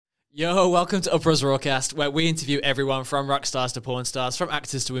Yo, welcome to Uproar's Rawcast, where we interview everyone from rock stars to porn stars, from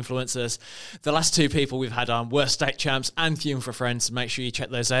actors to influencers. The last two people we've had on were state champs and Fume for Friends, so make sure you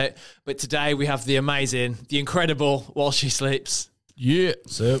check those out. But today we have the amazing, the incredible While She Sleeps. Yeah.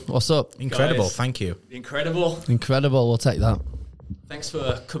 So, what's up? Incredible, Guys, thank you. The incredible. Incredible, we'll take that. Thanks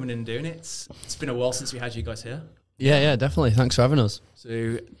for coming in and doing it. It's been a while since we had you guys here. Yeah, definitely. Thanks for having us.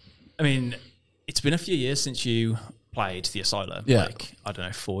 So, I mean, it's been a few years since you played the Asylum. Yeah. Like, I don't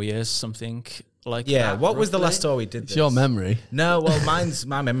know, 4 years, something like that. Yeah, what was the roughly? last tour we did It's this? your memory. No, well,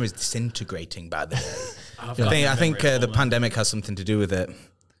 my memory is disintegrating by the day. I think the pandemic has something to do with it.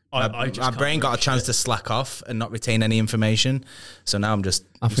 My brain got a chance to slack off and not retain any information, so now I'm just.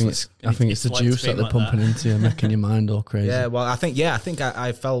 I think it's the like juice to that be they're like pumping that. into you, making your mind all crazy. Yeah, well, I think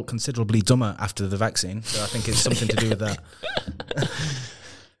I felt considerably dumber after the vaccine, so I think it's something to do with that.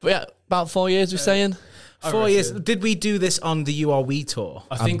 But yeah, about 4 years, we're saying. 4 years. Did we do this on the You Are We tour?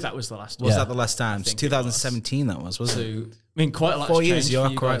 I think that was the last one. Was that the last time? think it 2017 that was, wasn't it? So, I mean, quite a lot 4 has years, changed you for are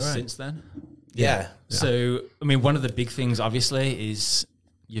you quite guys right. since then. Yeah. So, I mean, one of the big things, obviously, is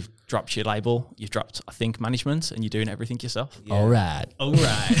you've dropped your label, you've dropped, I think, management, and you're doing everything yourself. Yeah. All right. All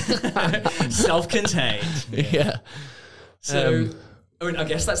right. Self-contained. Yeah. So, I mean, I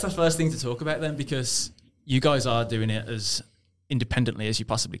guess that's the first thing to talk about then, because you guys are doing it as independently as you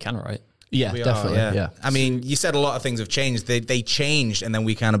possibly can, right? Yeah, We definitely. are, Yeah. I mean, you said a lot of things have changed. They changed, and then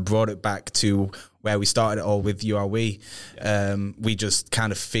we kind of brought it back to where we started it all with You Are We. We just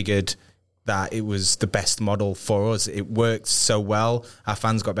kind of figured that it was the best model for us. It worked so well. Our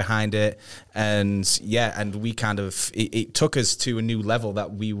fans got behind it, and we kind of it took us to a new level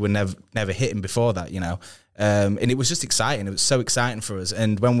that we were never hitting before that, you know. And it was just exciting. It was so exciting for us.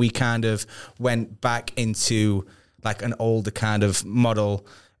 And when we kind of went back into like an older kind of model,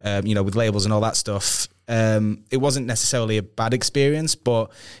 with labels and all that stuff, it wasn't necessarily a bad experience,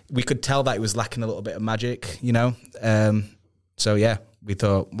 but we could tell that it was lacking a little bit of magic, you know? So yeah, we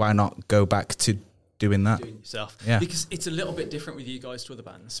thought, why not go back to doing that? Doing yourself. Yeah. Because it's a little bit different with you guys to other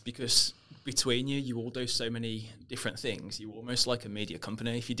bands, because between you all do so many different things. You're almost like a media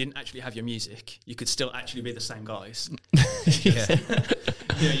company. If you didn't actually have your music, you could still actually be the same guys. Yeah.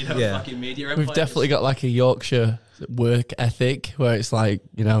 You'd have a fucking media empire. We've definitely got like a Yorkshire work ethic where it's like,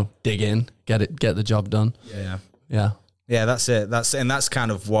 dig in, get the job done. Yeah. Yeah. That's it. That's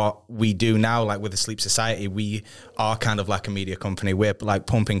kind of what we do now. Like with the Sleep Society, we are kind of like a media company. We're like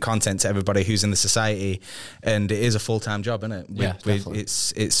pumping content to everybody who's in the society, and it is a full-time job, isn't it? Definitely.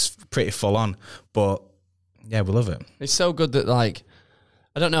 It's pretty full on, but yeah, we love it. It's so good that, like,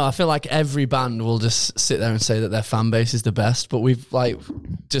 I don't know, I feel like every band will just sit there and say that their fan base is the best, but we put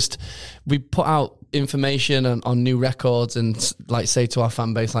out information on new records and like say to our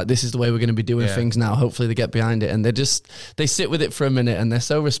fan base, like, this is the way we're going to be doing things now. Hopefully they get behind it, and they sit with it for a minute, and they're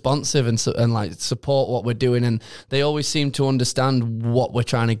so responsive and like support what we're doing, and they always seem to understand what we're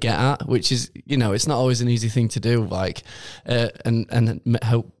trying to get at, which is, it's not always an easy thing to do, like, and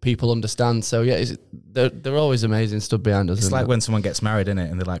help people understand. So yeah, they're always amazing, stood behind us. It's like when someone gets married, innit?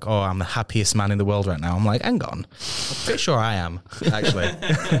 And they're like, oh, I'm the happiest man in the world right now. I'm like, hang on. I'm pretty sure I am, actually.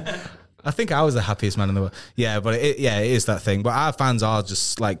 I think I was the happiest man in the world. Yeah, but it is that thing. But our fans are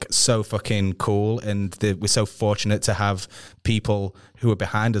just like so fucking cool, and we're so fortunate to have people who are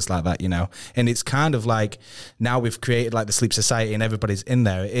behind us like that, And it's kind of like now we've created like the Sleep Society and everybody's in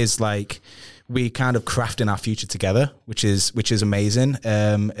there. It is like we kind of crafting our future together, which is amazing.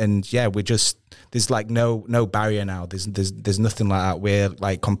 And yeah, we're just, there's like no barrier now. There's nothing like that. We're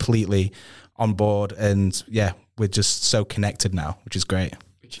like completely on board, and yeah, we're just so connected now, which is great.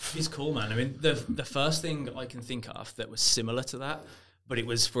 Which is cool, man. I mean, the first thing I can think of that was similar to that, but it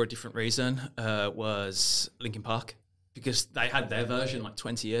was for a different reason, was Linkin Park. Because they had their version like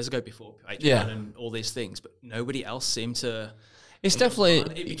 20 years ago before Patreon and all these things, but nobody else seemed to... It's definitely...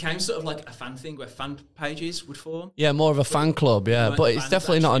 It became sort of like a fan thing where fan pages would form. Yeah, more of a fan club, yeah. But it's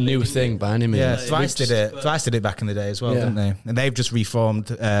definitely not a new thing by any means. Yeah, Thrice did it back in the day as well, didn't they? And they've just reformed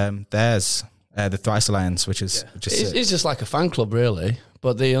theirs, the Thrice Alliance, which is it's just like a fan club, really.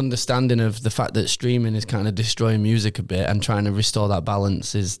 But the understanding of the fact that streaming is kind of destroying music a bit and trying to restore that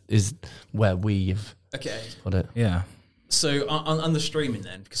balance is where we've put it. Yeah. So on the streaming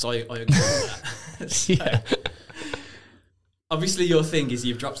then, because I agree with that. So, obviously your thing is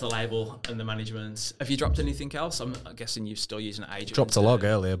you've dropped the label and the management. Have you dropped anything else? I'm guessing you're still using an agent. Dropped a log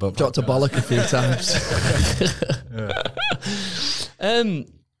earlier, but... Dropped a bollock a few times.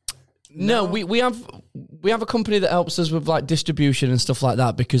 No, we have a company that helps us with like distribution and stuff like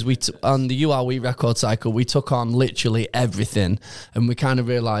that, because on the You Are We record cycle, we took on literally everything, and we kind of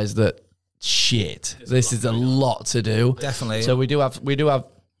realised that this is a lot to do. Definitely. So we do have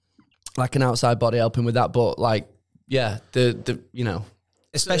like an outside body helping with that. But like, yeah, the you know.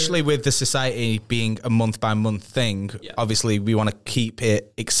 Especially with the society being a month by month thing, obviously we want to keep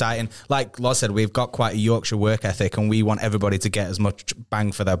it exciting. Like Loz said, we've got quite a Yorkshire work ethic, and we want everybody to get as much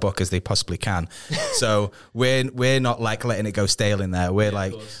bang for their buck as they possibly can. So we're not like letting it go stale in there. We're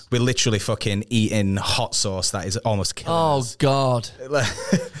like, we're literally fucking eating hot sauce that is almost killing us. Oh God.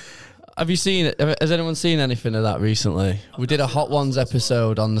 Have you seen it? Has anyone seen anything of that recently? We did a Hot Ones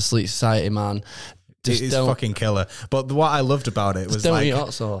episode on the Sleep Society, man. It's fucking killer. But what I loved about it was like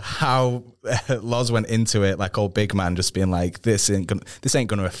how Loz went into it like old big man, just being like, this ain't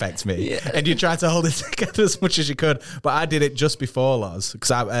gonna affect me. Yeah. And you tried to hold it together as much as you could. But I did it just before Loz,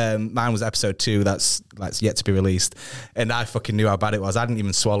 because mine was episode 2 that's yet to be released, and I fucking knew how bad it was. I didn't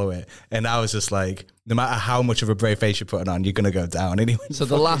even swallow it, and I was just like, no matter how much of a brave face you're putting on, you're gonna go down anyway. So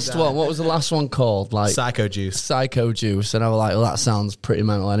the last one, what was the last one called? Like Psycho Juice. And I was like, well, that sounds pretty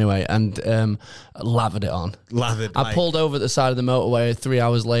mental anyway, and lathered it on. I pulled over at the side of the motorway 3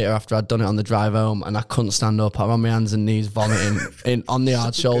 hours later after I'd done it on the drive home, and I couldn't stand up. I'm on my hands and knees vomiting on the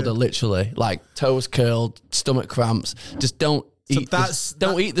hard shoulder, literally, like toes curled, stomach cramps. Just don't eat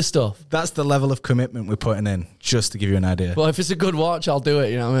the stuff. That's the level of commitment we're putting in, just to give you an idea. Well, if it's a good watch, I'll do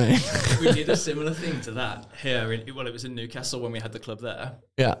it, you know what I mean? We did a similar thing to that here. It was in Newcastle when we had the club there.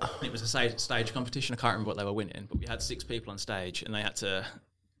 Yeah. It was a stage competition. I can't remember what they were winning, but we had 6 people on stage, and they had to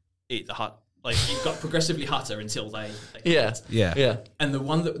eat the hot. Like, it got progressively hotter until they Yeah. And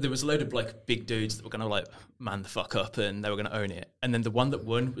there was a load of like big dudes that were going to like man the fuck up, and they were going to own it. And then the one that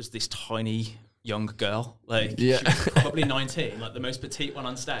won was this tiny young girl, like she was probably 19, like the most petite one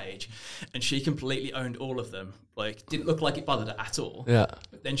on stage, and she completely owned all of them. Like, didn't look like it bothered her at all. Yeah.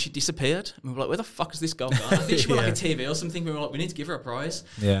 But then she disappeared, and we were like, where the fuck is this girl gone? I think she went like a TV or something. We were like, we need to give her a prize.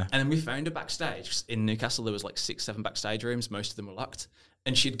 Yeah. And then we found her backstage in Newcastle. There was like 6-7 backstage rooms. Most of them were locked.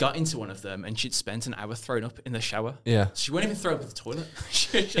 And she'd got into one of them, and she'd spent an hour thrown up in the shower. Yeah. She wouldn't even throw up at the toilet.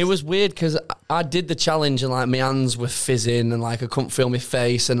 It was weird because I did the challenge, and like my hands were fizzing, and like I couldn't feel my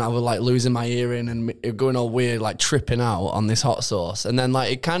face, and I was like losing my hearing and going all weird, like tripping out on this hot sauce. And then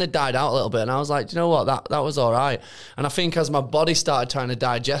like it kind of died out a little bit, and I was like, do you know what? That was all right. And I think as my body started trying to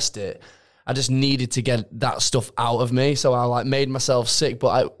digest it, I just needed to get that stuff out of me, so I like made myself sick.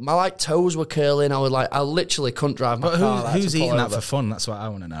 But my like toes were curling. I literally couldn't drive my car. Who's eating that for fun? That's what I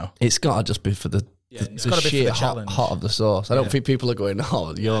want to know. It's got to just be for the sheer hot of the sauce. I don't think people are going,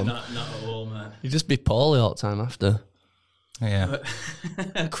 oh, yum. Not at all, man. You just be poorly all the time after. Yeah.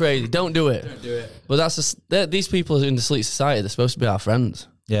 Crazy. Don't do it. Don't do it. But that's these people in the Sleep Society, they're supposed to be our friends.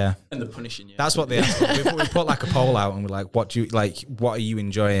 Yeah. And they're punishing you. That's what they asked. We put like a poll out, and we're like, what are you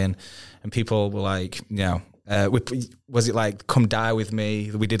enjoying? And people were like, you know, was it like Come Die With Me?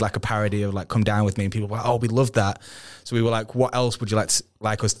 We did like a parody of like Come Down With Me, and people were like, oh, we loved that. So we were like, what else would you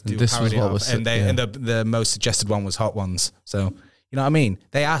like us to do a parody of? And the most suggested one was Hot Ones. So, you know what I mean?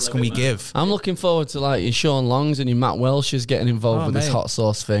 They ask and we give. I'm looking forward to like your Sean Longs and your Matt Welsh's getting involved with this hot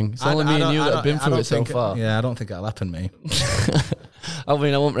sauce thing. It's only me and you that have been through it so far. Yeah, I don't think that'll happen, mate. I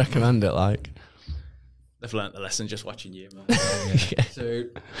mean, I won't recommend it, like. They've learnt the lesson just watching you, man. So,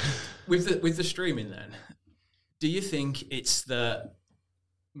 with the streaming then, do you think it's that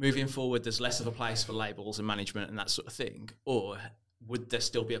moving forward there's less of a place for labels and management and that sort of thing? Or would there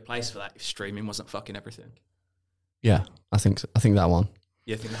still be a place for that if streaming wasn't fucking everything? Yeah, I think that one.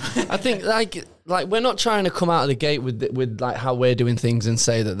 Yeah, I think like we're not trying to come out of the gate with like how we're doing things and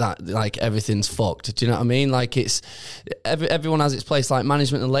say that like everything's fucked. Do you know what I mean? Like it's everyone has its place. Like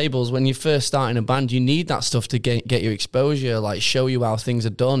management and labels, when you first start in a band, you need that stuff to get your exposure, like show you how things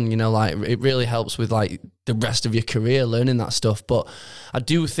are done. You know, like it really helps with like the rest of your career learning that stuff. But I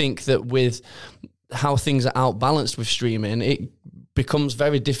do think that with how things are outbalanced with streaming, it becomes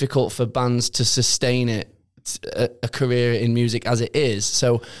very difficult for bands to sustain it. A career in music as it is.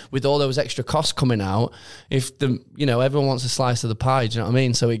 So with all those extra costs coming out, if everyone wants a slice of the pie, do you know what I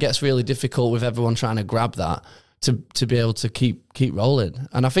mean? So it gets really difficult with everyone trying to grab that to be able to keep rolling.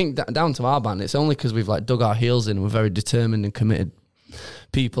 And I think that down to our band, it's only because we've like dug our heels in, we're very determined and committed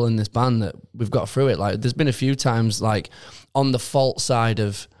people in this band that we've got through it. Like there's been a few times like on the fault side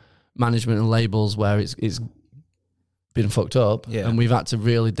of management and labels where it's been fucked up, and we've had to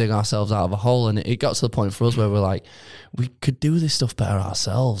really dig ourselves out of a hole, and it got to the point for us where we're like, we could do this stuff better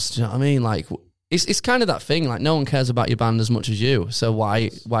ourselves. Do you know what I mean? Like it's kind of that thing, like no one cares about your band as much as you, so why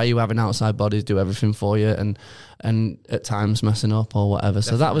are you having outside bodies do everything for you and at times messing up or whatever.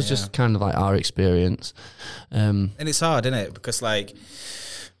 Definitely, so that was just kind of like our experience, and it's hard, isn't it? Because like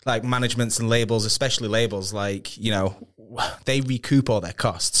like managements and labels, especially labels, like, you know, they recoup all their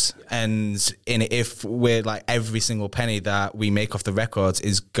costs. And if we're like every single penny that we make off the records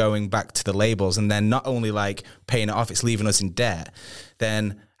is going back to the labels, and then not only like paying it off, it's leaving us in debt,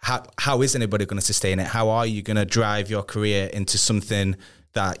 then how is anybody going to sustain it? How are you going to drive your career into something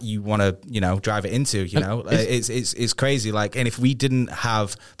that you want to, you know, drive it into, you know? It's crazy. Like, and if we didn't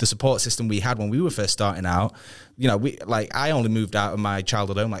have the support system we had when we were first starting out, you know, I only moved out of my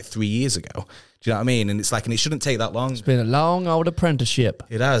childhood home like 3 years ago. Do you know what I mean? And it's like, and it shouldn't take that long. It's been a long old apprenticeship.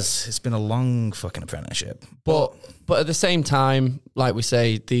 It has. It's been a long fucking apprenticeship. But at the same time, like we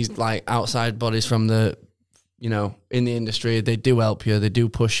say, these like outside bodies from the, you know, in the industry, they do help you. They do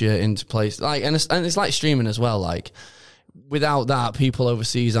push you into place. Like, and it's like streaming as well. Like, without that, people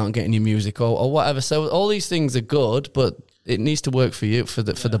overseas aren't getting your music or whatever. So all these things are good, but it needs to work for you, for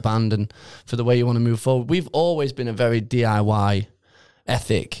the band and for the way you want to move forward. We've always been a very DIY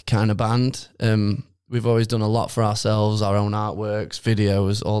ethic kind of band. We've always done a lot for ourselves, our own artworks,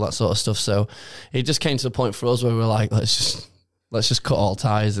 videos, all that sort of stuff. So it just came to the point for us where we were like, let's just cut all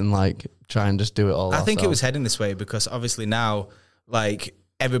ties and like try and just do it all ourselves. I think it was heading this way because obviously now, like,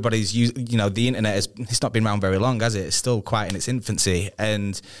 everybody's you know, the internet it's not been around very long, has it? It's still quite in its infancy,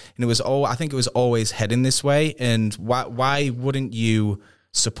 and it was I think it was always heading this way. And why wouldn't you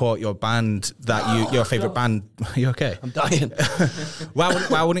support your band that your favorite band? Are you okay? I'm dying.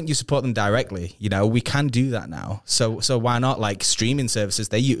 Why wouldn't you support them directly? You know, we can do that now. So why not? Like, streaming services,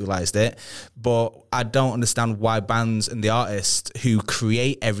 they utilized it, but I don't understand why bands and the artists who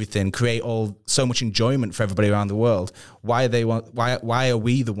create everything, create so much enjoyment for everybody around the world, why are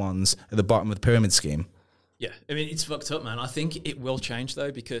we the ones at the bottom of the pyramid scheme? Yeah, I mean, it's fucked up, man. I think it will change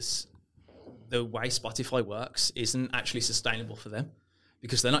though, because the way Spotify works isn't actually sustainable for them.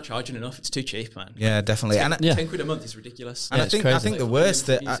 Because they're not charging enough, it's too cheap, man. Yeah, definitely. 10 quid a month is ridiculous. And I think the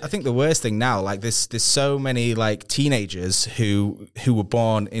worst thing now, like there's so many like teenagers who were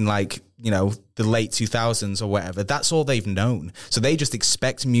born in like, you know, the late 2000s or whatever. That's all they've known. So they just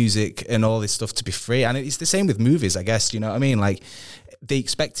expect music and all this stuff to be free. And it's the same with movies, I guess. You know what I mean? Like, they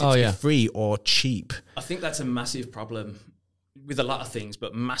expect it to be free or cheap. I think that's a massive problem with a lot of things,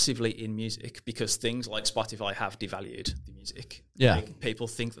 but massively in music, because things like Spotify have devalued the music. Yeah. Like, people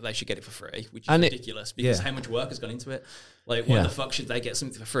think that they should get it for free, which is ridiculous, because how much work has gone into it. Like, why the fuck should they get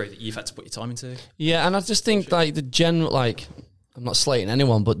something for free that you've had to put your time into? Yeah, and I just think like the general, like, I'm not slating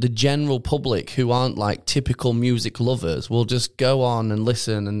anyone, but the general public who aren't like typical music lovers will just go on and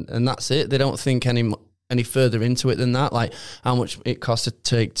listen, and that's it. They don't think any further into it than that, like how much it costs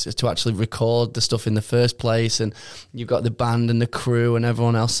to actually record the stuff in the first place, and you've got the band and the crew and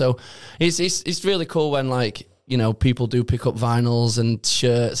everyone else. So it's really cool when, like, you know, people do pick up vinyls and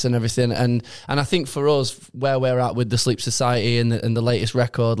shirts and everything, and I think for us, where we're at with the Sleep Society and the latest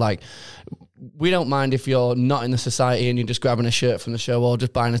record, like, we don't mind if you're not in the society and you're just grabbing a shirt from the show or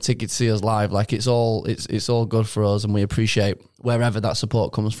just buying a ticket to see us live. Like, it's all good for us, and we appreciate wherever that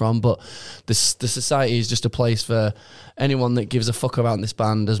support comes from. But the society is just a place for anyone that gives a fuck about this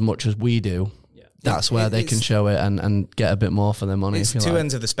band as much as we do. Yeah. That's where they can show it and get a bit more for their money. It's two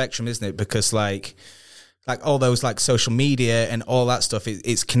ends of the spectrum, isn't it? Because like all those like social media and all that stuff,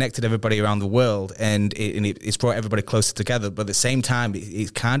 it's connected everybody around the world, and it's brought everybody closer together. But at the same time,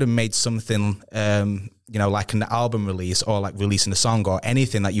 it's kind of made something, you know, like an album release or like releasing a song or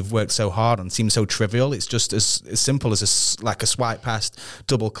anything that you've worked so hard on seems so trivial. It's just as simple as a swipe past,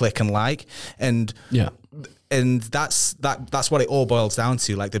 double click and like, and and that's what it all boils down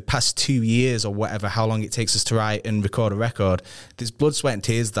to. Like, the past 2 years or whatever, how long it takes us to write and record a record, there's blood, sweat and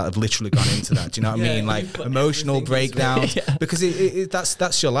tears that have literally gone into that. Do you know what I mean? Like, emotional breakdowns, because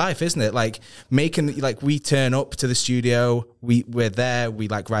that's your life, isn't it? Like, we turn up to the studio, we're there, we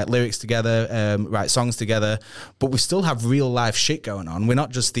like write lyrics together, write songs together, but we still have real life shit going on. We're not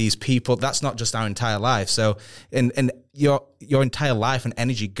just these people. That's not just our entire life. So, and your entire life and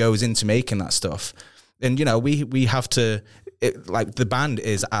energy goes into making that stuff. And, you know, we have to, like, the band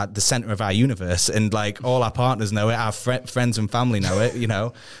is at the center of our universe, and like all our partners know it, our friends and family know it, you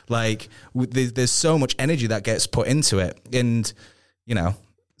know, like there's so much energy that gets put into it. And, you know,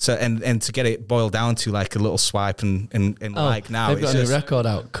 so, and to get it boiled down to like a little swipe and like now. They've got a new record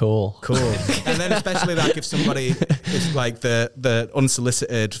out. Cool. And then especially like if somebody is like the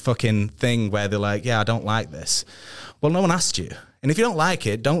unsolicited fucking thing where they're like, yeah, I don't like this. Well, no one asked you. And if you don't like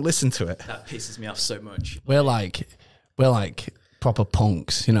it, don't listen to it. That pisses me off so much. We're like proper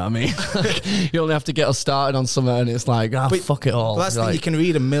punks, you know what I mean? Like, you only have to get us started on something and it's like, fuck it all. Well, that's the thing, you can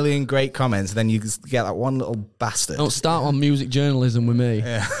read a million great comments and then you get that one little bastard. Don't start on music journalism with me.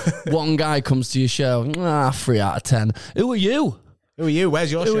 Yeah. One guy comes to your show, 3 out of 10. Who are you? Who are you?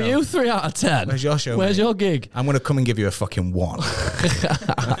 Where's your show? Who are you? 3 out of 10. Where's your show? Where's mate? your gig? I'm going to come and give you a fucking 1.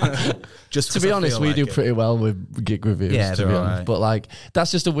 Just To be honest, we do pretty well with gig reviews. Yeah, to they're be all honest. right. But like, that's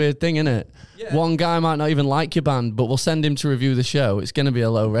just a weird thing, isn't it? Yeah. One guy might not even like your band, but we'll send him to review the show. It's going to be a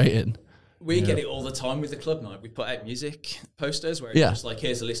low rating. We get it all the time with the club night. We put out music posters where it's just like,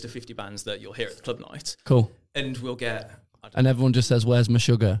 here's a list of 50 bands that you'll hear at the club night. Cool. And we'll get... And everyone just says, "Where's my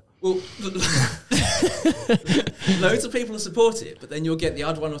sugar?" Well, loads of people will support it, but then you'll get the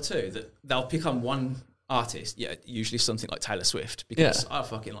odd one or two that they'll pick on one artist. Yeah, usually something like Taylor Swift, because I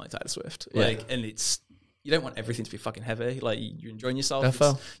fucking like Taylor Swift. Yeah. Like, and it's, you don't want everything to be fucking heavy. Like, you're enjoying yourself.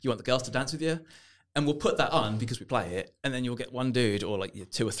 Defo. You want the girls to dance with you. And we'll put that on because we play it, and then you'll get one dude or like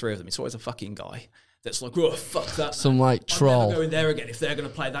 2 or 3 of them. It's always a fucking guy that's like, "Oh, fuck that." Some man. like I'm troll. never going there again if they're going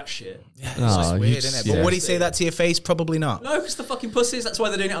to play that shit. Yeah, Oh, it's you weird, just- isn't it? But yeah. would he say that to your face? Probably not. No, because the fucking pussies. That's why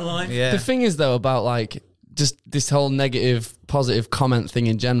they're doing it online. Yeah. The thing is, though, about like just this whole negative, positive comment thing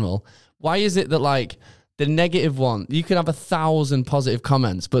in general. Why is it that like the negative one, you can have 1,000 positive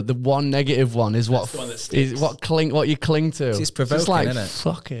comments, but the one negative one is That's the one that sticks. what you cling to. It's provoking, like, isn't it?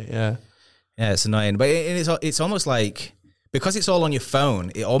 Fuck it, yeah. Yeah, it's annoying, but it's almost like, because it's all on your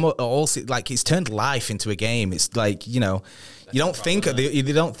phone, it almost like it's turned life into a game. It's like, you know, you don't think at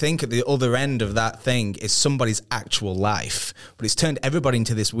the other end of that thing is somebody's actual life, but it's turned everybody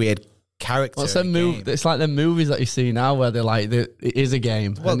into this weird character. What's that move? It's like the movies that you see now where they're like, it is a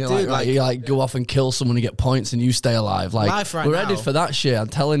game. Well, and you're dude, like, you like go off and kill someone and get points and you stay alive. Like, Life right we're now- headed for that shit. I'm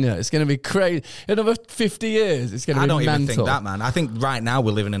telling you, it's going to be crazy. In another 50 years, it's going to I be don't mental. even think that, man. I think right now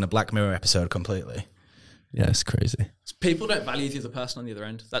we're living in a Black Mirror episode completely. Yeah, it's crazy. People don't value the other person on the other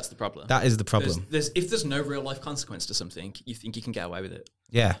end. That's the problem. That is the problem. If there's no real life consequence to something, you think you can get away with it.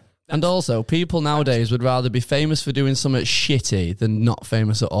 Yeah. And also, people nowadays would rather be famous for doing something shitty than not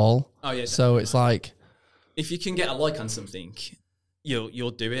famous at all. Oh yeah. So it's like, if you can get a like on something,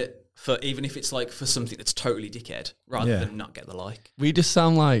 you'll do it for, even if it's like for something that's totally dickhead, rather than not get the like. we just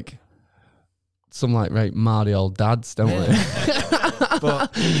sound like some like right mardy old dads, don't we?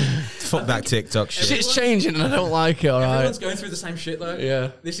 But fuck that TikTok shit. Shit's changing and I don't like it, all right? Everyone's going through the same shit though.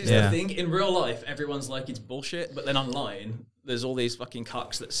 Yeah. This is Yeah. the thing. In real life, everyone's like, it's bullshit, but then online, there's all these fucking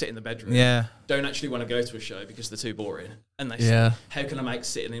cocks that sit in the bedroom. Yeah. Don't actually want to go to a show because they're too boring. And they Yeah. say, how can I make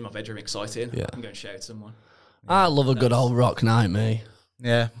sitting in my bedroom exciting? Yeah. I can go and shout at someone. I love a good old rock night, me.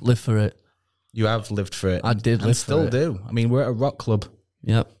 Yeah. Live for it. You have lived for it. I did and live for still it. do. I mean, we're at a rock club,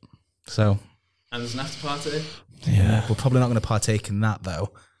 Yep. so And there's an after party. Yeah. we're probably not going to partake in that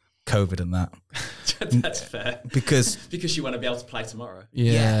though. COVID and that. That's fair. Because Because you want to be able to play tomorrow.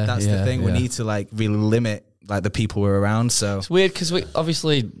 Yeah, that's the thing. We yeah. need to like really limit like the people we're around. So It's weird because we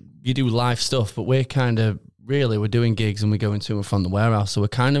obviously you do live stuff, but we're kind of really we're doing gigs and we're going to and from the warehouse, so we're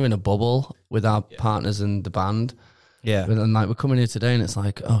kind of in a bubble with our partners in the band. yeah. And like we're coming here today, and it's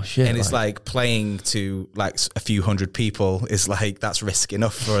like, oh shit! And it's like playing to like a few hundred people is like, that's risk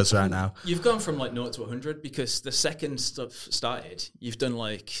enough for us right now. You've gone from like 0 to 100 because the second stuff started, you've done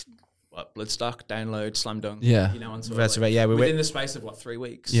like what, Bloodstock, Download, Slam Dunk. Yeah. You know, on tour, Resurrect, yeah, we within went- the space of what, 3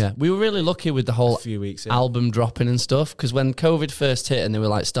 weeks. yeah, we were really lucky with the whole few weeks, yeah. album dropping and stuff because when COVID first hit and they were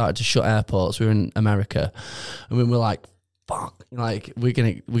like started to shut airports, we were in America, and we were like, fuck, like we're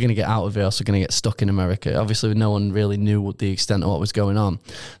gonna get out of here, so we're gonna get stuck in America. Obviously, no one really knew what the extent of what was going on,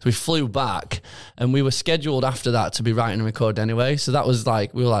 so we flew back, and we were scheduled after that to be writing and recording anyway. So that was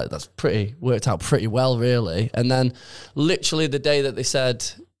like we were like, that's worked out pretty well, really. And then, literally the day that they said,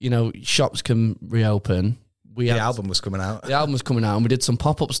 you know, shops can reopen, The album was coming out. the album was coming out, and we did some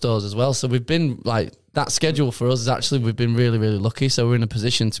pop-up stores as well. So we've been like, that schedule for us is actually, we've been really, really lucky. So we're in a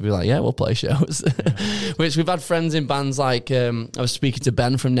position to be like, yeah, we'll play shows. Which we've had friends in bands like, I was speaking to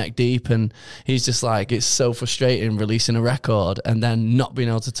Ben from Neck Deep, and he's just like, it's so frustrating releasing a record and then not being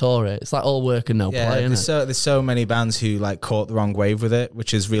able to tour it. It's like all work and no play, isn't it? there's so many bands who like caught the wrong wave with it,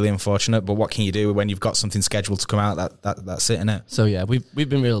 which is really unfortunate. But what can you do when you've got something scheduled to come out? That's it, innit? So yeah, we've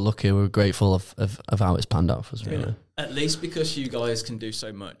been really lucky. We're grateful of how it's panned out for us, really. At least because you guys can do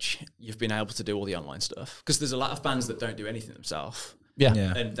so much, you've been able to do all the online stuff. Because there's a lot of bands that don't do anything themselves. Yeah.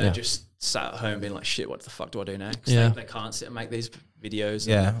 Yeah. And they're just sat at home being like, shit, what the fuck do I do now? 'Cause Yeah. they can't sit and make these videos.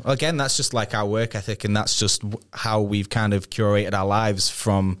 Yeah. Well, again, that's just like our work ethic, and that's just how we've kind of curated our lives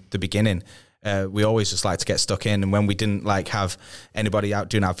from the beginning. We always just like to get stuck in, and when we didn't like have anybody out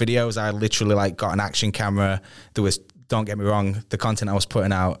doing our videos, I literally like got an action camera. There was, don't get me wrong, the content I was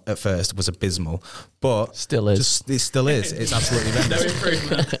putting out at first was abysmal, but Still is. it still is. It's absolutely No horrendous.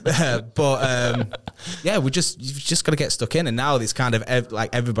 improvement. But yeah, you've just got to get stuck in, and now it's kind of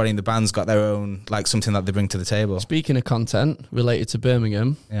like everybody in the band's got their own like something that they bring to the table. Speaking of content related to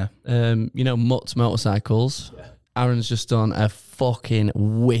Birmingham, Yeah. you know, Mutt's Motorcycles. Aaron's just done a fucking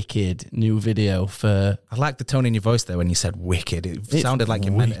wicked new video for... I like the tone in your voice there when you said wicked. It sounded like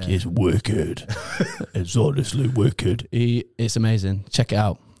you meant it. It's wicked. It's honestly wicked. It's amazing. Check it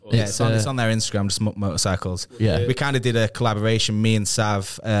out. Yeah, it's on their Instagram, just motorcycles. Yeah. We kind of did a collaboration, me and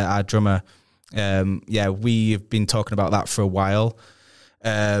Sav, our drummer. We've been talking about that for a while.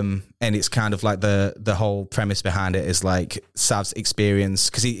 And it's kind of like the whole premise behind it is like Sav's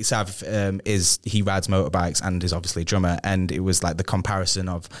experience, because Sav he rides motorbikes and is obviously a drummer, and it was like the comparison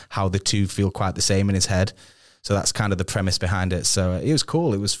of how the two feel quite the same in his head. So that's kind of the premise behind it. So it was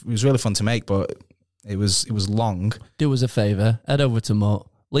cool. It was really fun to make, but it was long. Do us a favour, head over to Mutt,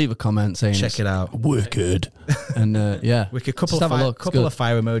 leave a comment saying check it out, wicked, and we could couple have a look. Couple of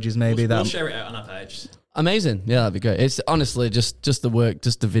fire emojis maybe. We'll share it out on our page. Amazing. Yeah, that'd be great. It's honestly just the work,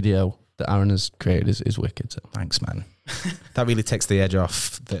 just the video that Aaron has created is wicked. So. Thanks, man. That really takes the edge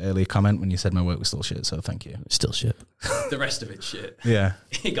off the earlier comment when you said my work was still shit, so thank you. It's still shit. The rest of it's shit. Yeah.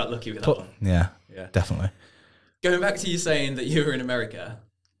 He got lucky with that one. Yeah, definitely. Going back to you saying that you were in America,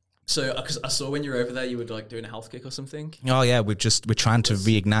 so because I saw when you were over there, you were like doing a health kick or something. Oh yeah, we're trying to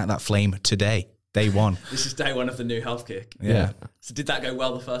reignite that flame today. Day one. This is day one of the new health kick. Yeah. So did that go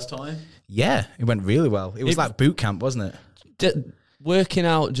well the first time? Yeah, it went really well. It was like boot camp, wasn't it? Working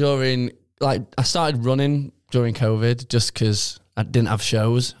out during, like, I started running during COVID just because I didn't have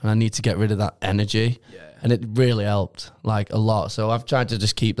shows and I need to get rid of that energy. Yeah. And it really helped, like, a lot. So I've tried to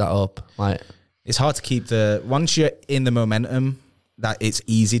just keep that up. Like, it's hard to keep once you're in the momentum, that it's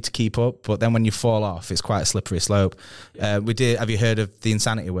easy to keep up, but then when you fall off, it's quite a slippery slope. Yeah. Have you heard of the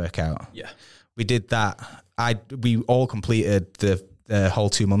Insanity workout? Yeah. We did that. We all completed the whole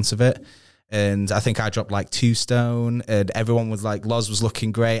 2 months of it. And I think I dropped like 2 stone, and everyone was like, Loz was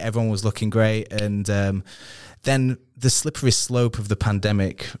looking great. Everyone was looking great. And then the slippery slope of the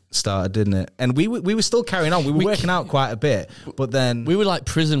pandemic started, didn't it? And we were still carrying on. We were working out quite a bit, but then we were like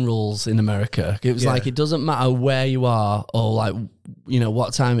prison rules in America. It was like, it doesn't matter where you are or like, you know,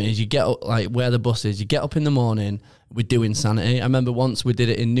 what time it is. You get up, like where the bus is, you get up in the morning. We do Insanity. I remember once we did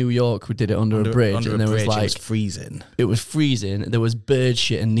it in New York. We did it under a bridge, and there was like, it was freezing. It was freezing. There was bird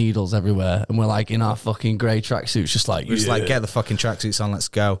shit and needles everywhere, and we're like in our fucking grey tracksuits, just like get the fucking tracksuits on, let's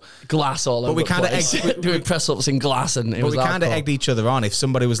go. Glass all over. But we kind of doing press ups in glass, and we kind of egged each other on. If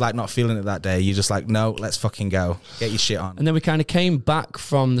somebody was like not feeling it that day, you're just like, no, let's fucking go, get your shit on. And then we kind of came back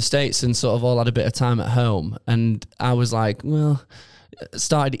from the States and sort of all had a bit of time at home, and I was like, well,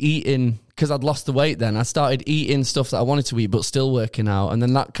 started eating. Because I'd lost the weight then. I started eating stuff that I wanted to eat but still working out. And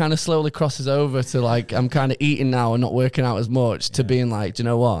then that kind of slowly crosses over to like, I'm kind of eating now and not working out as much to being like, do you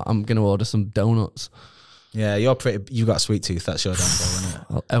know what? I'm going to order some donuts. Yeah, you got a sweet tooth. That's your downfall,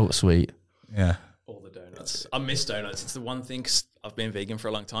 isn't it? Oh, sweet. Yeah. All the donuts. I miss donuts. It's the one thing, cause I've been vegan for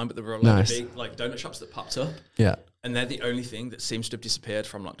a long time, but there were a lot of big like donut shops that popped up. Yeah. And they're the only thing that seems to have disappeared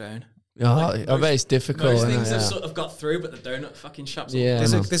from lockdown. I bet it's difficult. Most things have sort of got through, but the donut fucking shops. Yeah,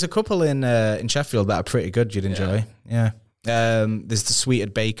 there's a couple in Sheffield that are pretty good. You'd enjoy. Yeah. There's the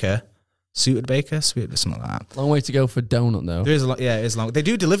Suited Baker, something like that. Long way to go for a donut though. There is a lot. Yeah, it is long. They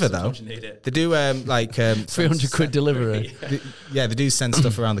do deliver though. You need it. They do 300 quid delivery. They do send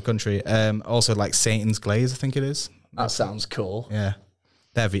stuff around the country. Also like Satan's Glaze, I think it is. That sounds cool. Yeah.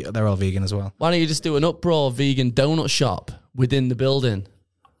 They're all vegan as well. Why don't you just do an uproar vegan donut shop within the building?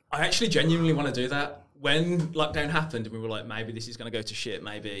 I actually genuinely want to do that. When lockdown happened and we were like, maybe this is going to go to shit,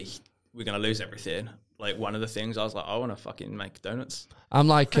 maybe we're going to lose everything. Like one of the things I was like, I want to fucking make donuts. I'm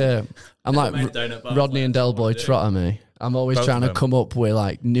like Rodney and Del Boy Trotter me. I'm always trying to come up with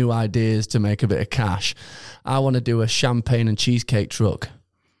like new ideas to make a bit of cash. I want to do a champagne and cheesecake truck.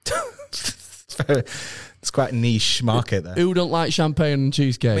 It's quite a niche market there. Who don't like champagne and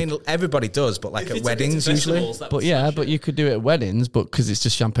cheesecake? I mean, everybody does, but like at weddings usually. But you could do it at weddings, but because it's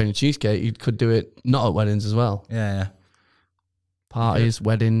just champagne and cheesecake, you could do it not at weddings as well. Yeah. Parties,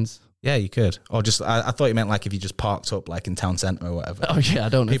 weddings. Yeah, you could. Or just, I thought you meant like if you just parked up like in town centre or whatever. Oh yeah, I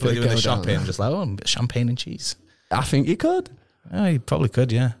don't know. People are doing the shopping, just like, a bit of champagne and cheese. I think you could. Oh, you probably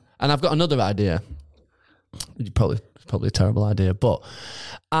could, yeah. And I've got another idea. Probably a terrible idea, but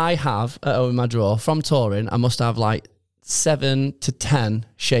I have in my drawer from touring. I must have like 7 to 10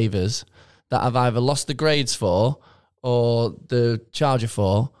 shavers that I've either lost the grades for or the charger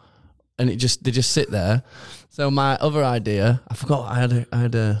for, and they just sit there. So my other idea, I forgot. I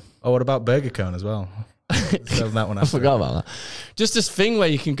had a. Oh, what about Burger Cone as well? That one I forgot about that. Just this thing where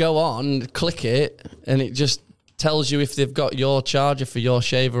you can go on, click it, and it just tells you if they've got your charger for your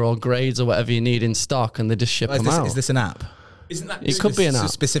shaver or grades or whatever you need in stock, and they just ship them out. Is this an app? Isn't that It could be an app.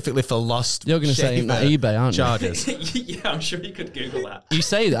 specifically for lost. You're going to say that eBay, aren't you? chargers. Yeah, I'm sure you could Google that. You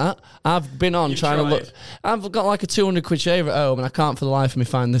say that. I've been on trying to look. I've got like a 200 quid shaver at home, and I can't for the life of me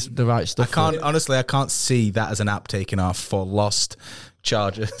find the right stuff. I can't see that as an app taken off for lost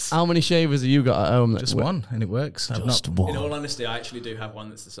chargers. How many shavers have you got at home? Just one, and it works. Just one. In all honesty, I actually do have one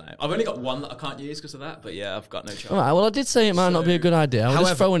that's the same. I've only got one that I can't use because of that, but yeah, I've got no charge. All right. Well, I did say it might not be a good idea. I was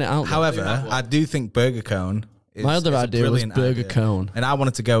just throwing it out. However, I do think Burger Cone. My other idea was Burger Cone, and I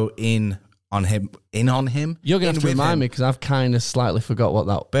wanted to go in on him. You're going to have to remind me because I've kind of slightly forgot what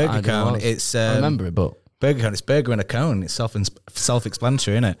that Burger idea Cone. was. It's I remember it, but Burger Cone. It's burger and a cone. It's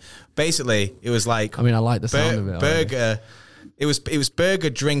self-explanatory, isn't it? Basically, it was like I mean, I like the sound of it. Burger. It was burger,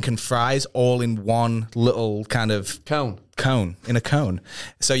 drink, and fries all in one little kind of cone in a cone.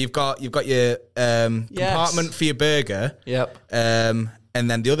 So you've got your compartment for your burger. Yep. And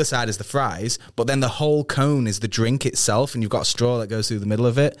then the other side is the fries, but then the whole cone is the drink itself, and you've got a straw that goes through the middle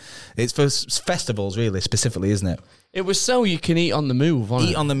of it. It's for festivals, really, specifically, isn't it? It was so you can eat on the move,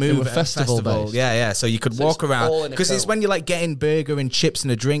 wasn't it? Eat on the move at at festival. Yeah. So you could walk around because it's when you're like getting burger and chips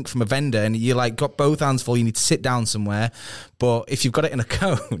and a drink from a vendor, and you like got both hands full. You need to sit down somewhere, but if you've got it in a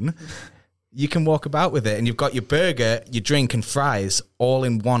cone, you can walk about with it, and you've got your burger, your drink, and fries all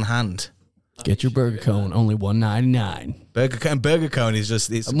in one hand. Get your Burger Cone, only $1.99. Burger Cone is just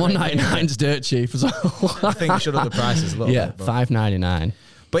it's $1.99's dirt cheap as well. I think we should up the prices a little bit. $5.99.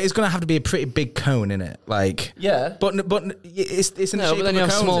 But it's going to have to be a pretty big cone in it, like But it's in the shape but then of you a have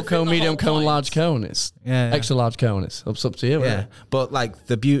cone. small cone, medium cone, large cone. It's extra large cone. It's up to you. Yeah, Really. but like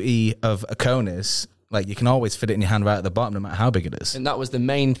the beauty of a cone is like you can always fit it in your hand right at the bottom, no matter how big it is. And that was the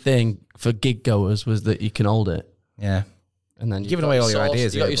main thing for gig goers was that you can hold it. Yeah, and then giving away all your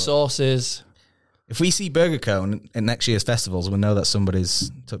ideas. You got your sauces. If we see Burger Cone in next year's festivals, we'll know that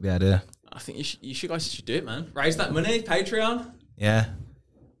somebody's took the idea. I think you guys should do it, man. Raise that money, Patreon. Yeah.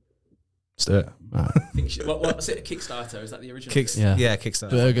 Let's do it. Right. I think what's it? A Kickstarter? Is that the original? Yeah, Kickstarter.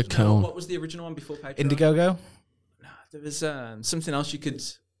 Burger Cone. What was the original one before Patreon? Indiegogo? No, there was something else you could.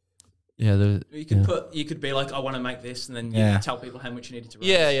 Yeah, you could be like, I want to make this, and then you tell people how much you needed to raise.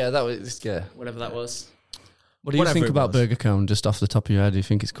 Yeah, that was whatever that was. What do you think about Burger Cone? Just off the top of your head, do you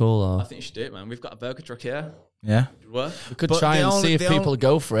think it's cool? Or? I think you should do it, man. We've got a burger truck here. Yeah. We could try and see if people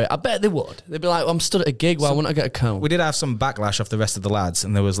go for it. I bet they would. They'd be like, I'm stood at a gig, why wouldn't I get a cone? We did have some backlash off the rest of the lads,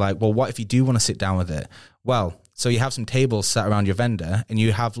 and there was like, well, what if you do want to sit down with it? Well, so you have some tables sat around your vendor, and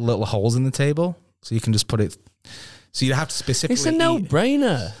you have little holes in the table, so you can just put it. So you have to specifically. It's a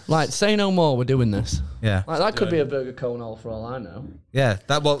no-brainer. Like, say no more. We're doing this. Yeah. Like that could be a Burger Cone hole for all I know. Yeah.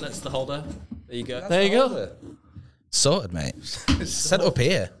 That's the holder. There you go. There you go. Sorted, mate. Set up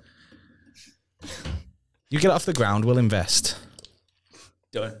here. You get it off the ground, we'll invest.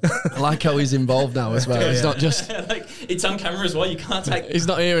 Done. I like how he's involved now as well. He's not just like it's on camera as well. You can't take. He's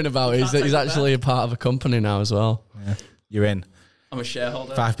not hearing about it. He's actually a part of a company now as well. Yeah. You're in. I'm a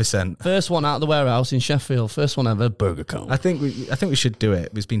shareholder. 5%. First one out of the warehouse in Sheffield. First one ever, Burger Cone. I think we should do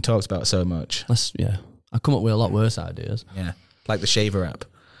it. It's been talked about so much. I come up with a lot worse ideas. Yeah. Like the shaver app.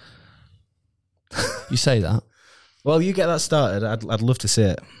 You say that. Well, you get that started. I'd love to see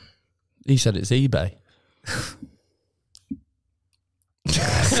it. He said it's eBay.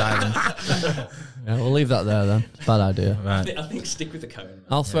 Silent. Yeah, we'll leave that there then. Bad idea. Right. I think stick with the cone. Man.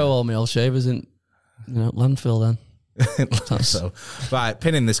 I'll throw all my old shavers in landfill then. So, right,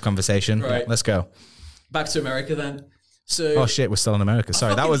 pinning this conversation. Right. Let's go. Back to America then. So, oh shit, we're still in America.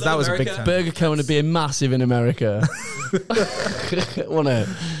 Sorry, that was a big time. Burger Cone would be massive in America. Wouldn't it?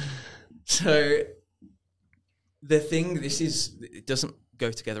 So the thing, it doesn't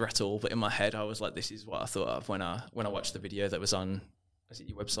go together at all. But in my head, I was like, this is what I thought of when I watched the video that was on, is it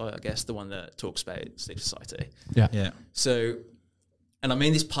your website? I guess the one that talks about Sleep Society. Yeah. So, and I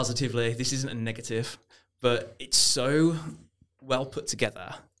mean this positively. This isn't a negative, but it's so well put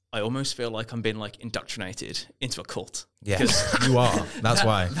together. I almost feel like I'm being like indoctrinated into a cult. Yeah, you are. That's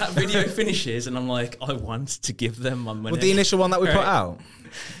why. That video finishes and I'm like, I want to give them my money. Well, the initial one that we put out.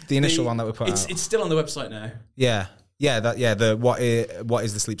 The initial one that we put out. It's still on the website now. Yeah. Yeah, the what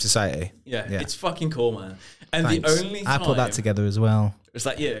is the Sleep Society? Yeah, it's fucking cool, man. And Thanks. the only time I put that together as well. Is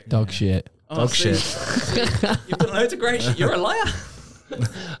that you? Dog shit. Oh, Dog shit. You've done loads of great shit. You're a liar.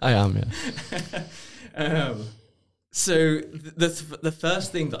 I am, yeah. So the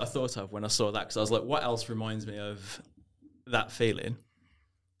first thing that I thought of when I saw that, because I was like, what else reminds me of that feeling?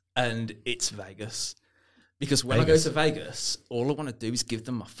 And it's Vegas. Because when I go to Vegas, all I want to do is give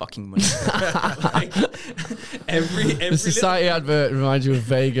them my fucking money. Like, every The society advert reminds you of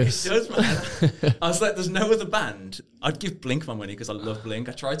Vegas. It does, man. I was like, there's no other band. I'd give Blink my money because I love Blink.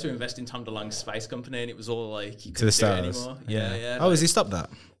 I tried to invest in Tom DeLonge's space company, and it was all like, you couldn't do it anymore. Yeah. Oh, has he stopped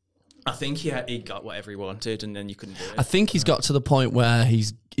that? I think he got whatever he wanted, and then you couldn't do it. I think he's got to the point where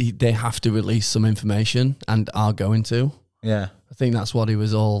they have to release some information and are going to. Yeah. I think that's what he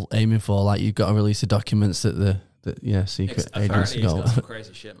was all aiming for. Like, you've got to release the documents that the secret agents Apparently he's got. got some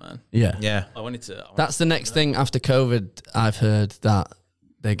crazy shit, man. Yeah. I wanted to. That's the next thing after COVID. I've heard that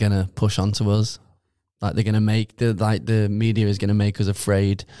they're gonna push onto us. Like, they're gonna make the media is gonna make us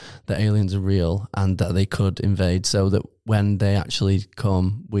afraid that aliens are real and that they could invade, so that when they actually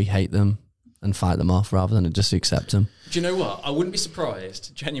come, we hate them and fight them off rather than just accept them. Do you know what? I wouldn't be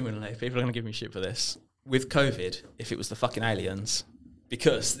surprised, genuinely, people are going to give me shit for this, with COVID, if it was the fucking aliens.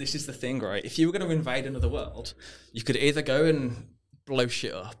 Because this is the thing, right? If you were going to invade another world, you could either go and blow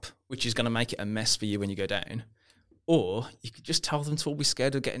shit up, which is going to make it a mess for you when you go down, or you could just tell them to all be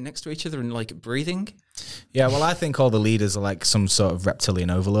scared of getting next to each other and, like, breathing. Yeah, well, I think all the leaders are like some sort of reptilian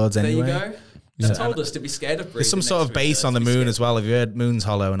overlords anyway. There you go. They told us to be scared of breathing. There's some sort of base on the moon as well. Have you heard Moon's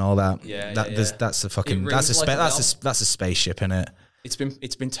Hollow and all that? Yeah. That's a fucking that's a spaceship, innit?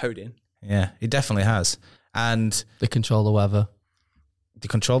 It's been towed in. Yeah, it definitely has. And They control the weather. they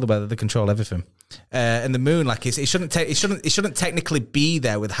control the weather. They control everything. And the moon, like it shouldn't technically be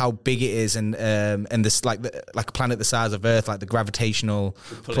there with how big it is, and this like a planet the size of Earth, like the gravitational.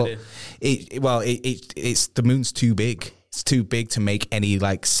 It's the moon's too big. It's too big to make any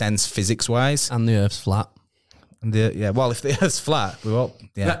like sense physics wise. And the Earth's flat. And well, if the Earth's flat, we all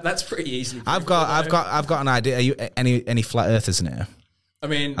That's pretty easy. I've got an idea. Are you any flat earthers in here? I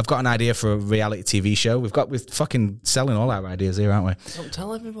mean, I've got an idea for a reality TV show. We're fucking selling all our ideas here, aren't we? Don't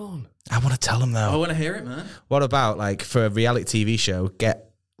tell everyone. I want to tell them though. I want to hear it, man. What about like for a reality TV show, get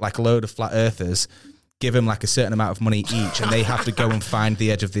like a load of flat earthers, give them like a certain amount of money each, and they have to go and find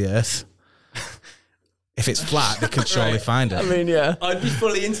the edge of the Earth. If it's flat, they can surely find it. I mean, yeah. I'd be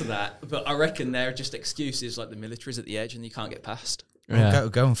fully into that, but I reckon they're just excuses, like the military's at the edge and you can't get past. Yeah.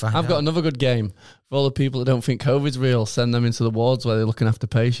 Go and find I've out. got another good game. For all the people that don't think COVID's real, send them into the wards where they're looking after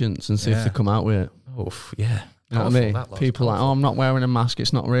patients and see if they come out with it. Oof, yeah. You know what I mean? People are like, I'm not wearing a mask,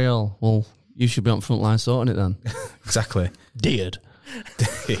 it's not real. Well, you should be on front line sorting it then. Exactly. Deared.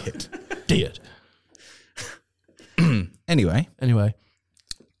 Anyway.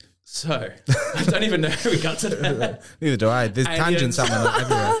 So, I don't even know how we got to that. Neither do I. There's tangents happening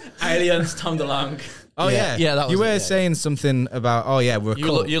everywhere. Aliens, Tom DeLonge. Oh, yeah. Yeah, that was you were it, saying something about, we're a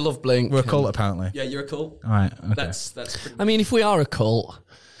cult. You love Blink. We're a cult, apparently. Yeah, you're a cult. All right. Okay. That's pretty I mean, if we are a cult,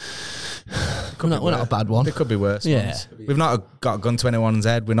 we're not a bad one. There could be worse Yeah. ones. We've not got a gun to anyone's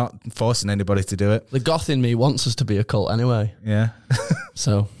head. We're not forcing anybody to do it. The goth in me wants us to be a cult anyway. Yeah.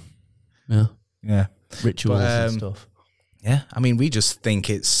 So, yeah. Yeah. Rituals and stuff. Yeah. I mean, we just think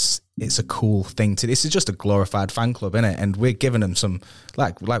it's a cool thing to. This is just a glorified fan club, isn't it? And we're giving them some,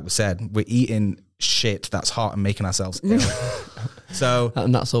 like we said, we're eating shit that's hot and making ourselves ill. So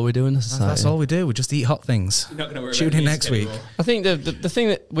And that's all we do in the society. that's all we do. We just eat hot things. You're not going to worry Tune about in music next week. anymore. I think the thing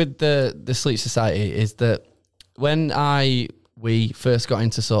that with the Sleep Society is that when we first got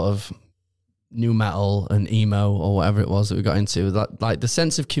into sort of new metal and emo or whatever it was that we got into, that like the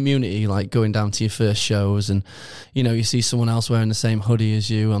sense of community, like going down to your first shows and you see someone else wearing the same hoodie as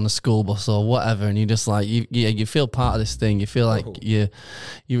you on the school bus or whatever, and you just like you feel part of this thing. You feel like you're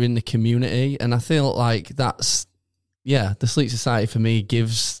in the community, and I feel like that's the Sleep Society for me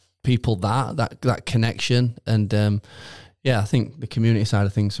gives people that connection, and I think the community side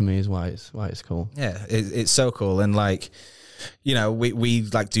of things for me is why it's cool. Yeah, it's so cool. And like, we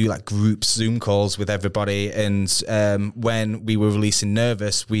like do like group Zoom calls with everybody, and when we were releasing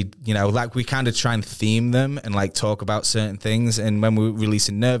Nervous, we kind of try and theme them and like talk about certain things. And when we were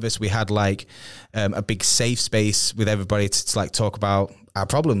releasing Nervous, we had like a big safe space with everybody to like talk about our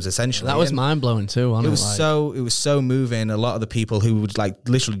problems essentially. That was mind blowing too. Wasn't it? It was so moving. A lot of the people who would like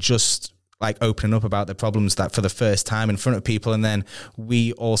literally just like opening up about their problems that for the first time in front of people, and then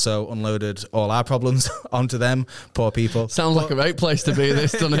we also unloaded all our problems onto them, poor people. Sounds like a great place to be,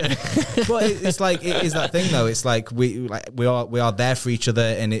 this, doesn't it? But it's like, it is that thing though. It's like we are there for each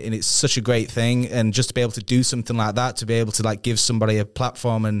other, and it's such a great thing. And just to be able to do something like that, to be able to like give somebody a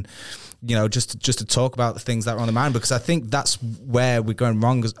platform and just to talk about the things that are on the mind, because I think that's where we're going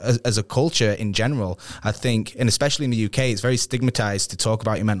wrong as a culture in general. I think, and especially in the UK, it's very stigmatized to talk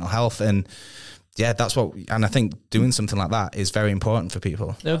about your mental health, and I think doing something like that is very important for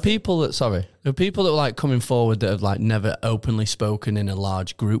people. There were people that were like coming forward that have like never openly spoken in a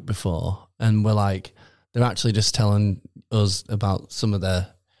large group before, and were like, they're actually just telling us about some of their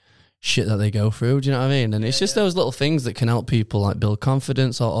shit that they go through. Do you know what I mean? And it's just those little things that can help people like build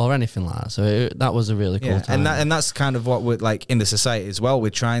confidence or anything like that. So that was a really cool time. And that's kind of what we're like in the society as well. We're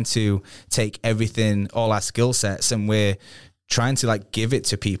trying to take everything, all our skill sets, and we're trying to like give it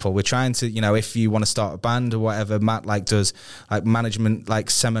to people. We're trying to, if you want to start a band or whatever, Matt like does like management, like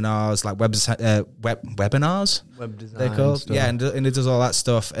seminars, like webinars, Web design they're called. stuff. Yeah, and it does all that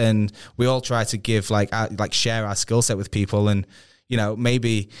stuff. And we all try to give share our skill set with people. And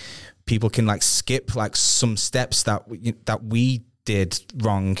maybe people can like skip like some steps that we did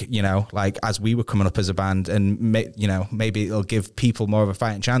wrong, like as we were coming up as a band, and maybe it'll give people more of a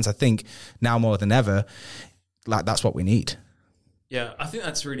fighting chance. I think now more than ever, like that's what we need. Yeah, I think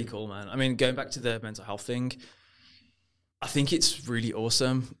that's really cool, man. I mean, going back to the mental health thing, I think it's really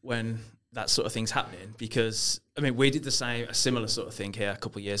awesome when that sort of thing's happening, because I mean, we did a similar sort of thing here a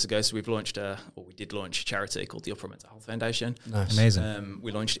couple of years ago. So we did launch a charity called the Upper Mental Health Foundation. Nice. Amazing.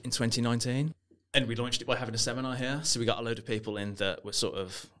 We launched it in 2019, and we launched it by having a seminar here. So we got a load of people in that were sort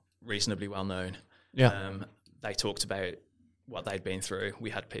of reasonably well known. Yeah. They talked about what they'd been through. We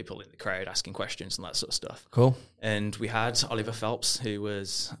had people in the crowd asking questions and that sort of stuff. Cool. And we had Oliver Phelps, who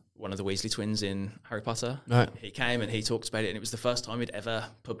was one of the Weasley twins in Harry Potter. Right. He came and he talked about it, and it was the first time he'd ever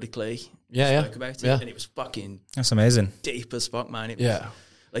publicly spoke about it. Yeah. And it was fucking That's amazing. deep as fuck, man. It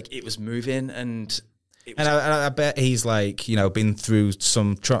was, it was moving, and it was... And I bet he's like, been through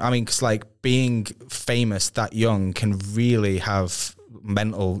some trauma. I mean, because like being famous that young can really have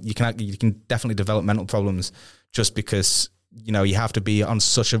you can definitely develop mental problems just because you have to be on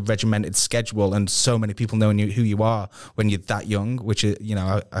such a regimented schedule, and so many people knowing who you are when you're that young, which is,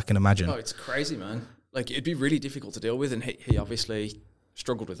 I can imagine. Oh, it's crazy, man. Like, it'd be really difficult to deal with, and he obviously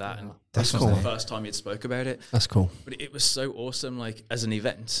struggled with that, and this was the first time he'd spoke about it. That's cool. But it was so awesome, like, as an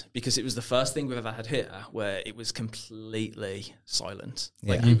event, because it was the first thing we've ever had here where it was completely silent.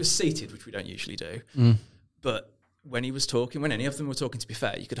 Like, it was seated, which we don't usually do. But when he was talking, when any of them were talking, to be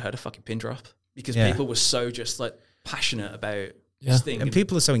fair, you could have heard a fucking pin drop, because people were so just like passionate about this thing. And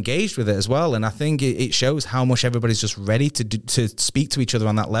people are so engaged with it as well. And I think it shows how much everybody's just ready to speak to each other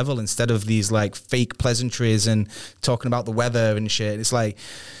on that level, instead of these like fake pleasantries and talking about the weather and shit. It's like,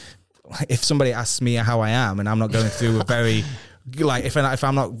 if somebody asks me how I am and I'm not going through a very... Like if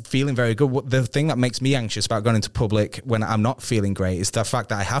I'm not feeling very good, the thing that makes me anxious about going into public when I'm not feeling great is the fact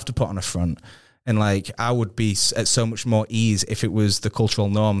that I have to put on a front. And like, I would be at so much more ease if it was the cultural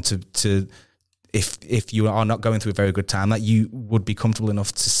norm to if you are not going through a very good time, that you would be comfortable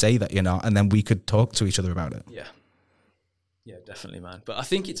enough to say that you're not, and then we could talk to each other about it. Yeah, definitely, man. But I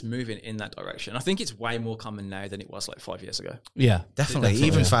think it's moving in that direction. I think it's way more common now than it was like 5 years ago. Yeah, definitely.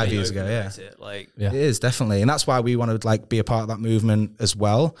 Even 5 years ago, it is definitely, and that's why we want to like be a part of that movement as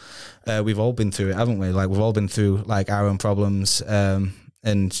well. We've all been through it, haven't we? Like, we've all been through like our own problems, and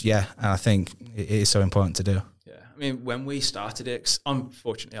I think it is so important to do. Yeah, I mean, when we started it,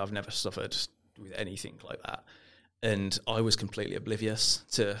 unfortunately, I've never suffered with anything like that, and I was completely oblivious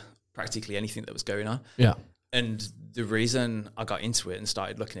to practically anything that was going on. Yeah. And the reason I got into it and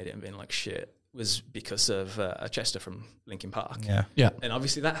started looking at it and being like, shit, was because of Chester from Linkin Park. Yeah. And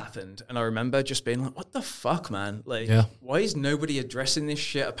obviously that happened. And I remember just being like, what the fuck, man? Like, why is nobody addressing this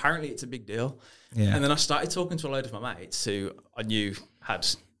shit? Apparently it's a big deal. Yeah. And then I started talking to a load of my mates who I knew had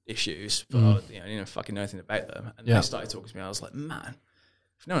issues, but I didn't fucking know anything about them. And they started talking to me. I was like, man,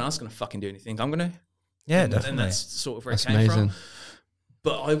 if no one else is going to fucking do anything, I'm going to. Yeah, definitely. And that's sort of where it came from.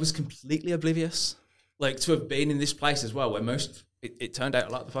 But I was completely oblivious. Like, to have been in this place as well, where it turned out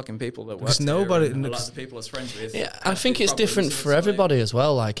a lot of the fucking people that worked here, a lot of the people I was friends with. Yeah, I think it's different for everybody as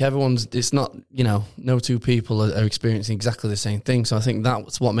well. Like, it's not, no two people are experiencing exactly the same thing. So I think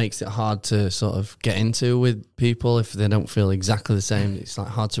that's what makes it hard to sort of get into with people if they don't feel exactly the same. It's like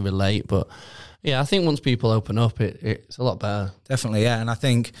hard to relate. But yeah, I think once people open up, it's a lot better. Definitely, yeah. And I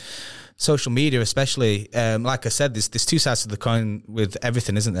think social media especially, like I said, there's two sides to the coin with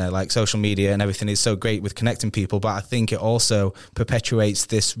everything, isn't there? Like, social media and everything is so great with connecting people, but I think it also perpetuates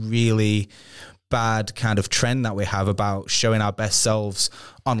this really bad kind of trend that we have about showing our best selves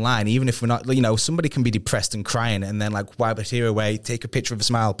online, even if we're not, somebody can be depressed and crying and then like wipe a tear away, take a picture of a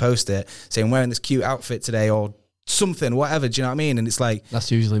smile, post it, saying I'm wearing this cute outfit today or something, whatever. Do you know what I mean? And it's like,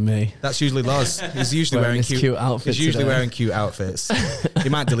 that's usually me. That's usually Loz. He's usually wearing cute outfits. He's usually wearing cute outfits. He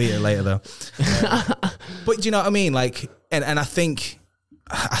might delete it later though. But do you know what I mean? Like, and I think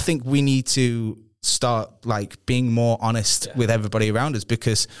we need to start like being more honest with everybody around us,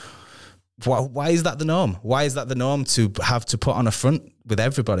 because why is that the norm? Why is that the norm to have to put on a front with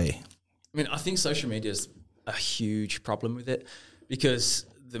everybody? I mean, I think social media is a huge problem with it, because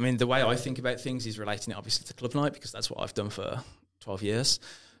I mean, the way I think about things is relating it obviously to club night because that's what I've done for 12 years.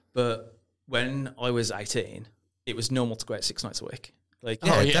 But when I was 18, it was normal to go out 6 nights a week. Like,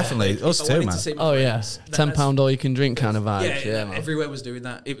 definitely. Like, Us too, man. Oh, yeah. £10 all you can drink kind of vibe. Yeah, everywhere was doing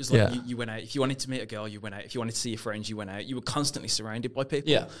that. It was like you went out. If you wanted to meet a girl, you went out. If you wanted to see your friends, you went out. You were constantly surrounded by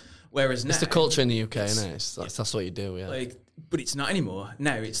people. Yeah. Whereas now... It's the culture in the UK, isn't it? That's what you do, yeah. Like, but it's not anymore.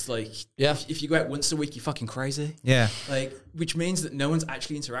 Now it's like, yeah. if you go out once a week, you're fucking crazy. Yeah. Like, which means that no one's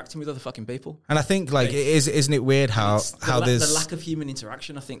actually interacting with other fucking people. And I think, like, isn't it weird how there's... The lack of human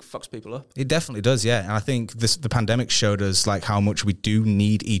interaction, I think, fucks people up. It definitely does, yeah. And I think the pandemic showed us, like, how much we do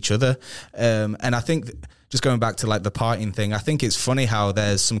need each other. And I think... Just going back to like the partying thing, I think it's funny how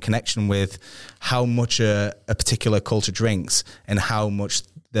there's some connection with how much a particular culture drinks and how much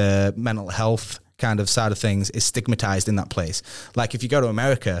the mental health kind of side of things is stigmatized in that place. Like if you go to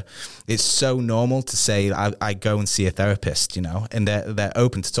America, it's so normal to say I go and see a therapist, you know, and they're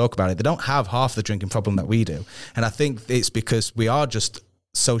open to talk about it. They don't have half the drinking problem that we do. And I think it's because we are just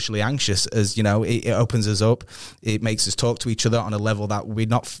socially anxious, as you know, it opens us up. It makes us talk to each other on a level that we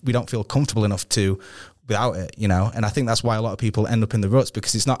don't feel comfortable enough to without it, you know. And I think that's why a lot of people end up in the ruts,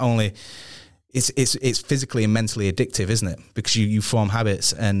 because it's not only it's physically and mentally addictive, isn't it? Because you form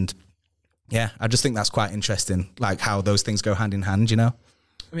habits. And yeah, I just think that's quite interesting, like how those things go hand in hand, you know.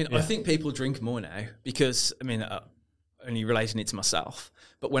 I mean, I think people drink more now because, I mean, only relating it to myself,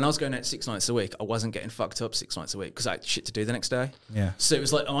 but when I was going out 6 nights a week, I wasn't getting fucked up 6 nights a week because I had shit to do the next day. Yeah. So it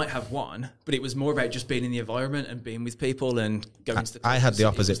was like I might have one, but it was more about just being in the environment and being with people and going to the clubs. I had the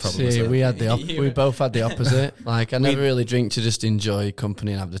opposite problem. See, we both had the opposite. Like I never really drink to just enjoy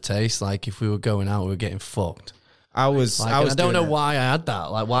company and have the taste. Like if we were going out, we were getting fucked. I don't know why I had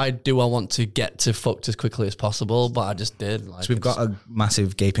that. Like, why do I want to get to fucked as quickly as possible? But I just did. Like, so we've got a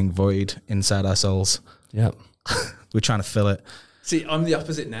massive gaping void inside our souls. Yep. We're trying to fill it. See, I'm the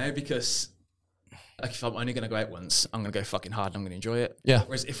opposite now because like if I'm only going to go out once, I'm going to go fucking hard and I'm going to enjoy it. Yeah.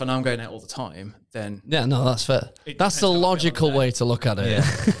 Whereas if I know I'm going out all the time, then... Yeah, no, that's fair. That's the logical way to look at it.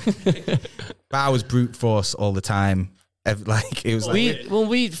 Yeah. But I was brute force all the time. Like, it was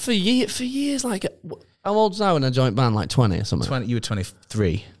for years, like... How old's now in a joint band? Like 20 or something? You were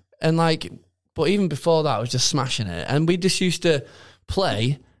 23. And like... But even before that, I was just smashing it. And we just used to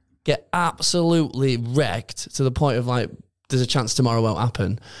play... get absolutely wrecked to the point of like, there's a chance tomorrow won't happen.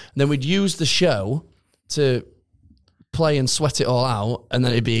 And then we'd use the show to play and sweat it all out, and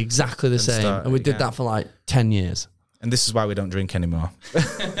then it'd be exactly the same. And we did that for like 10 years. And this is why we don't drink anymore.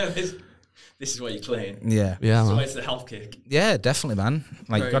 This is why you're clean. Yeah. Yeah. So it's the health kick. Yeah, definitely, man.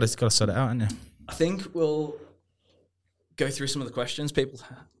 Like, you got to sort it out, haven't you? I think we'll go through some of the questions people.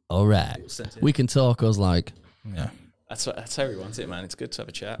 All right. We can talk us like. Yeah. That's how we want it, man. It's good to have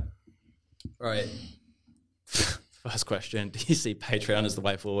a chat. Right. First question. Do you see Patreon as the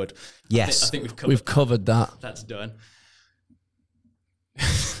way forward? Yes. I think we've covered that. That's done.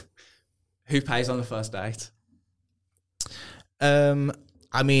 Who pays on the first date?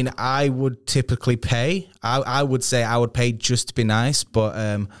 I mean, I would typically pay. I would say I would pay just to be nice, but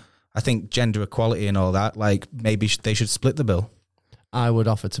I think gender equality and all that, like maybe they should split the bill. I would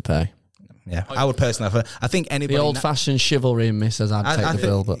offer to pay. Yeah, I would personally offer. I think anybody... The old-fashioned chivalry in me says I'd take the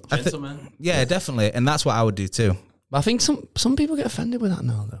bill, but... Gentlemen. Yeah, definitely. And that's what I would do too. But I think some people get offended with that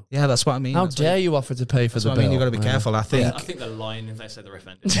now, though. Yeah, that's what I mean. How dare you offer to pay for the bill? I mean, you've got to be careful. I think they're lying if they say they're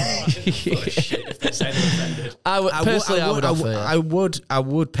offended. Shit if they say they're offended. I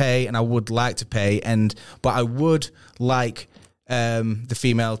would pay, and I would like to pay, but I would like the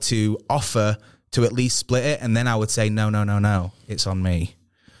female to offer to at least split it, and then I would say no, it's on me.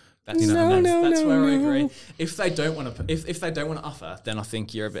 That's where I agree. If they don't want to, if they don't want to offer, then I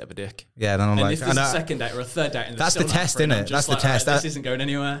think you're a bit of a dick. Yeah, then I'm and like, if there's a second date or a third date, and that's the test, isn't it? That's the test. This isn't going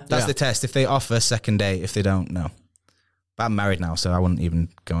anywhere. That's the test. If they offer, second date. If they don't, no. But I'm married now, so I wouldn't even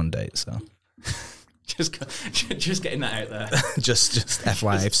go on dates. So just getting that out there. just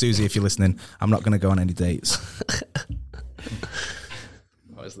FYI, if Susie, if you're listening, I'm not going to go on any dates.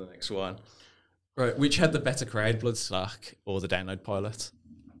 What was the next one? Right, which had the better crowd, Bloodstock or the Download Pilot?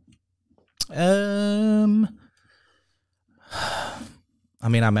 I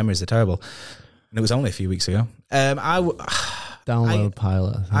mean, our memories are terrible, and it was only a few weeks ago. Download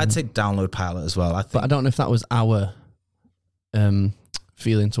Pilot. I'd say Download Pilot as well. But I don't know if that was our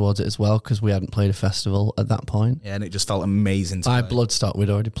feeling towards it as well, because we hadn't played a festival at that point. Yeah, and it just felt amazing. By Bloodstock, we'd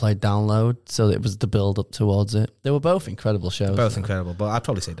already played Download, so it was the build up towards it. They were both incredible shows. Both incredible, but I'd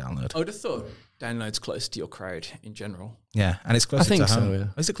probably say Download. I would have thought Download's close to your crowd in general. Yeah, and it's closer think to home. so, yeah.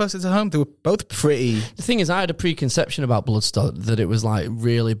 Is it closer to home? They were both pretty. The thing is, I had a preconception about Bloodstock that it was like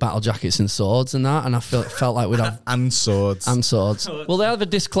really battle jackets and swords and that, and I felt like we'd have And swords. and swords. Well, they have a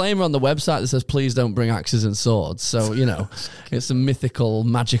disclaimer on the website that says, "Please don't bring axes and swords." So it's a mythical,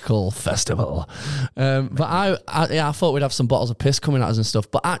 magical festival. But I thought we'd have some bottles of piss coming at us and stuff.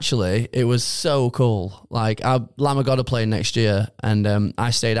 But actually, it was so cool. Like Lamb of God are playing next year, and I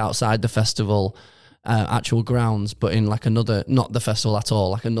stayed outside the festival. Actual grounds, but in like another, not the festival at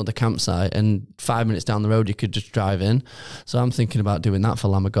all, like another campsite, and 5 minutes down the road you could just drive in. So I'm thinking about doing that for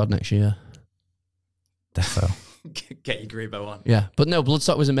Lamb of God next year. Defo. Get your Grebo on. Yeah, but no,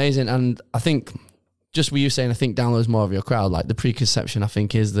 Bloodstock was amazing, and I think just with you saying, I think Download's more of your crowd. Like the preconception, I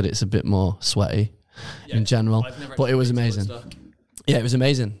think, is that it's a bit more sweaty in general, but it was amazing. Yeah, it was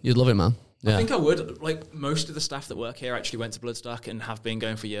amazing. You'd love it, man. Yeah. I think I would. Like most of the staff that work here actually went to Bloodstock and have been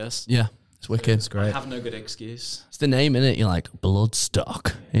going for years. Yeah. It's wicked. It's great. I have no good excuse. It's the name, innit? You're like,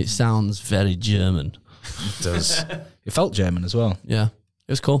 Bloodstock. It sounds very German. It does. It felt German as well. Yeah.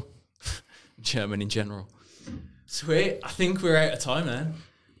 It was cool. German in general. Sweet. I think we're out of time, man.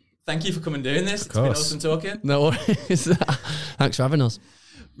 Thank you for coming and doing this. It's been awesome talking. No worries. Thanks for having us.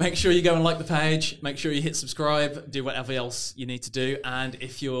 Make sure you go and like the page. Make sure you hit subscribe. Do whatever else you need to do. And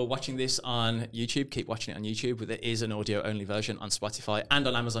if you're watching this on YouTube, keep watching it on YouTube. There is an audio-only version on Spotify and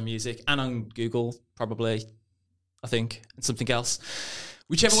on Amazon Music and on Google, probably, I think, and something else.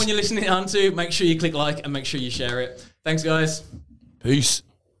 Whichever one you're listening on to, make sure you click like and make sure you share it. Thanks, guys. Peace.